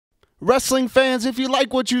Wrestling fans, if you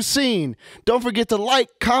like what you've seen, don't forget to like,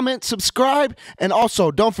 comment, subscribe, and also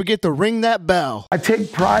don't forget to ring that bell. I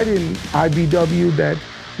take pride in IBW that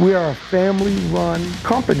we are a family-run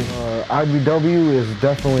company. IBW is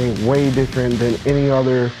definitely way different than any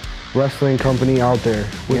other wrestling company out there.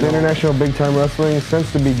 With International Big Time Wrestling,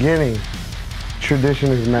 since the beginning, tradition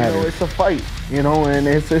has mattered. It's a fight, and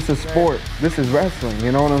it's a sport. This is wrestling,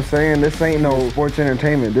 you know what I'm saying? This ain't no sports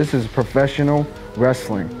entertainment. This is professional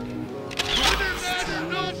wrestling.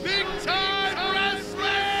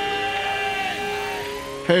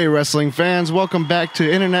 Hey wrestling fans, welcome back to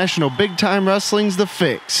International Big Time Wrestling's The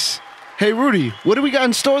Fix. Hey Rudy, what do we got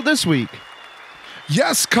in store this week?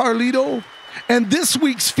 Yes, Carlito, and this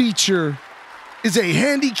week's feature is a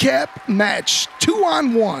handicap match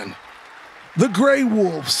 2-on-1. The Grey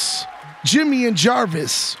Wolves, Jimmy and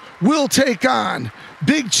Jarvis, will take on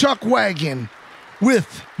Big Chuck Wagon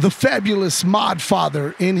with the fabulous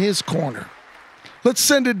Modfather in his corner. Let's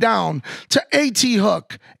send it down to A.T.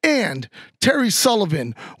 Hook and Terry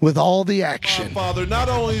Sullivan with all the action. Father, not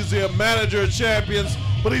only is he a manager of champions,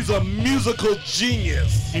 but he's a musical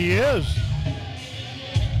genius. He is.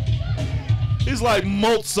 He's like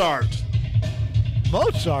Mozart.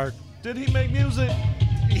 Mozart? Did he make music?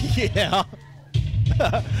 Yeah.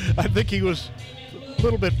 I think he was a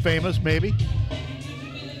little bit famous, maybe.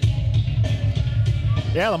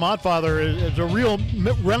 Yeah, the Modfather is a real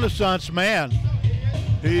Renaissance man.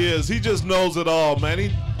 He is. He just knows it all, man.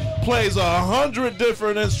 He plays 100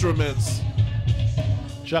 different instruments.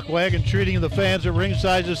 Chuck Wagon treating the fans at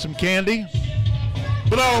ringside to some candy.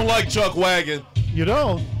 But I don't like Chuck Wagon. You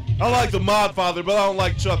don't? I like the Modfather, but I don't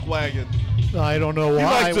like Chuck Wagon. I don't know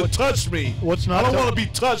why. He likes to touch me. What's not? I don't want to be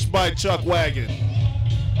touched by Chuck Wagon.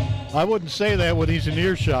 I wouldn't say that when he's in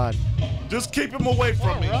earshot. Just keep him away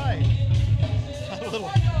from me. Right.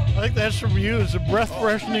 I think that's from you. It's a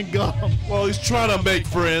breath-freshening gum. Well, he's trying to make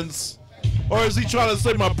friends. Or is he trying to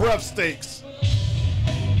say my breath stinks?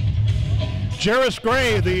 Jarvis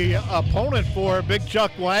Gray, the opponent for Big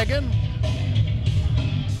Chuck Wagon.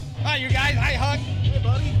 Hi, you guys. Hi, Huck. Hey,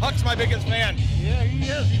 buddy. Huck's my biggest fan. Yeah, he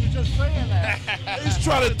is. He was just saying that. He's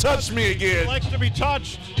trying to touch me again. He likes to be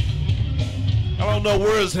touched. I don't know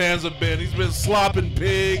where his hands have been. He's been slopping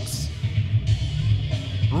pigs,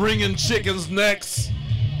 wringing chickens' necks.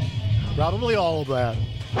 Probably all of that.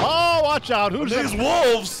 Oh, watch out. Who's these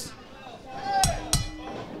wolves?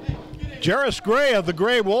 Jarvis Gray of the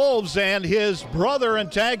Grey Wolves and his brother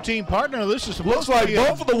and tag team partner. This is looks like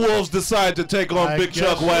both of the wolves decide to take on Big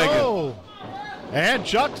Chuck Wagon. So. And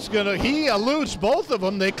Chuck's he eludes both of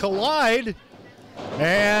them. They collide.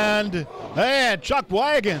 And Chuck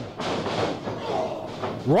Wagon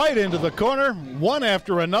right into the corner, one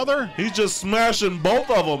after another. He's just smashing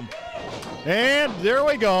both of them. And there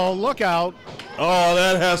we go. Look out. Oh,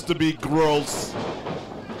 that has to be gross.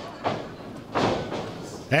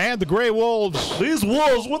 And the Grey Wolves. These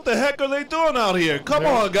wolves, what the heck are they doing out here? Come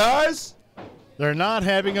on, guys. They're not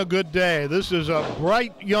having a good day. This is a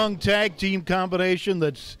bright young tag team combination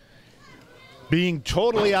that's being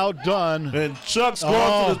totally outdone. And Chuck's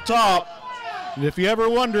going to the top. And if you ever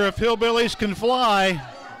wonder if hillbillies can fly,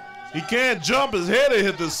 he can't jump. His head will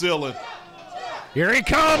hit the ceiling. Here he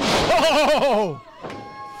comes. Oh!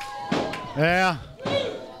 Yeah,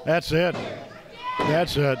 that's it.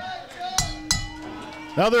 That's it.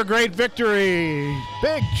 Another great victory.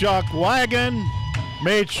 Big Chuck Wagon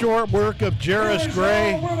made short work of Jarvis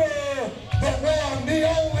Gray. The one, the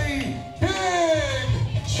only,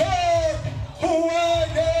 Big Chuck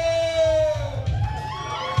Wagon.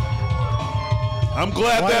 I'm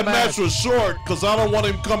glad that match was short because I don't want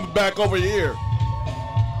him coming back over here.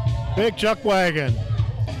 Big Chuck Wagon.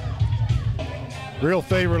 Real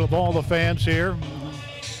favorite of all the fans here.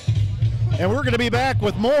 And we're going to be back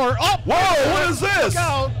with more. Oh, whoa, what is this? Look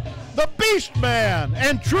out. The Beast Man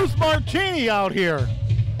and Truth Martini out here.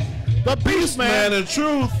 The Beast Man and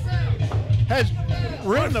Truth has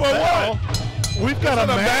ringed the bell. We've got a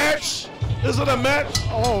match. Is it a match?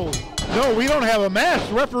 Oh, no, we don't have a match.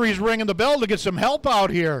 The referee's ringing the bell to get some help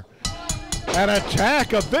out here. An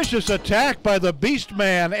attack, a vicious attack by the Beast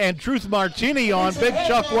Man and Truth Martini on Big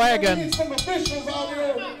Chuck Wagon. Come on,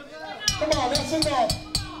 that's enough.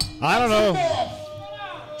 I don't know.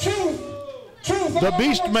 The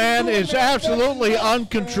Beast Man is absolutely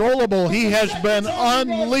uncontrollable. He has been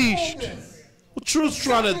unleashed. Well, Truth's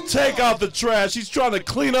trying to take out the trash. He's trying to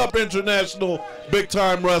clean up international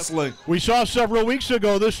big-time wrestling. We saw several weeks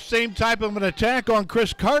ago this same type of an attack on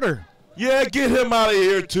Chris Carter. Yeah, get him out of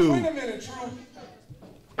here, too. Wait a minute, Truth.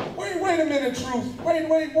 Wait a minute, Truth.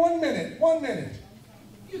 Wait, 1 minute. 1 minute.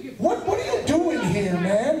 What are you doing here,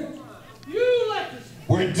 man? You like to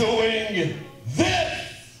We're doing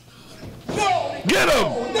this. No. Get him.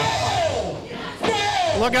 No.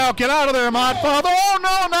 No. Look out, get out of there, Modfather. Oh,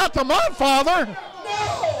 no, not the Modfather.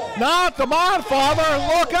 No. Not the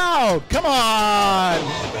Modfather. Look out. Come on.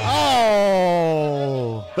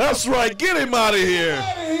 Oh. That's right. Get him out of here.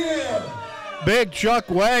 Out of here. Big Chuck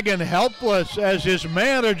Wagon helpless as his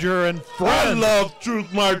manager and I friend. love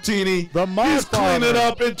Truth Martini. The He's Modfather. cleaning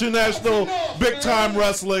up international big-time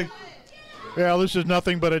wrestling. Yeah, this is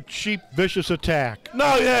nothing but a cheap, vicious attack.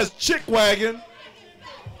 Now he has Chick Wagon.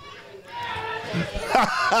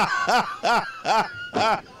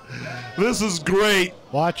 This is great.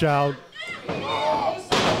 Watch out.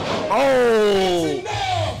 Oh.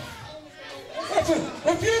 Enough.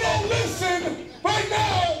 If you don't listen right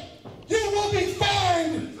now, you will be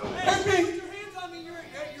fined. And be, Put your hands on me, you're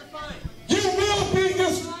fine. you will be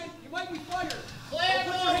dis. You might be fired. Put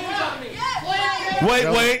your hands on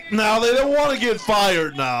me. Wait. Now they don't want to get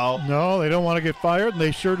fired now. No, they don't want to get fired, and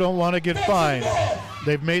they sure don't want to get fined.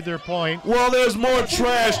 They've made their point. Well, there's more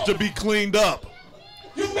trash to be cleaned up.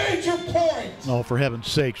 You made your point. Oh, for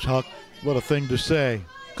heaven's sakes, Huck. What a thing to say.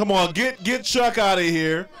 Come on, get Chuck out of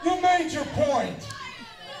here. You made your point.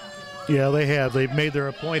 Yeah, they have. They've made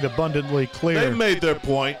their point abundantly clear. They made their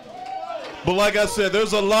point. But like I said,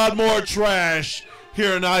 there's a lot more trash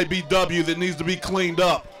here in IBW that needs to be cleaned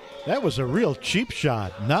up. That was a real cheap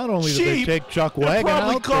shot. Not only did they Cheap? take Chuck It Wagon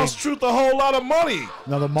probably out, cost they, Truth a whole lot of money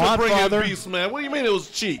now the to bring in Modfather, Beast Man. What do you mean it was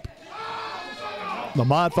cheap? the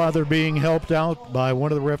Modfather being helped out by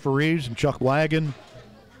one of the referees and Chuck Wagon.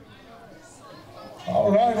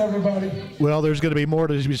 All right, everybody. Well, there's going to be more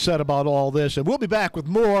to be said about all this, and we'll be back with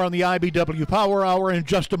more on the IBW Power Hour in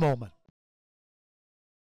just a moment.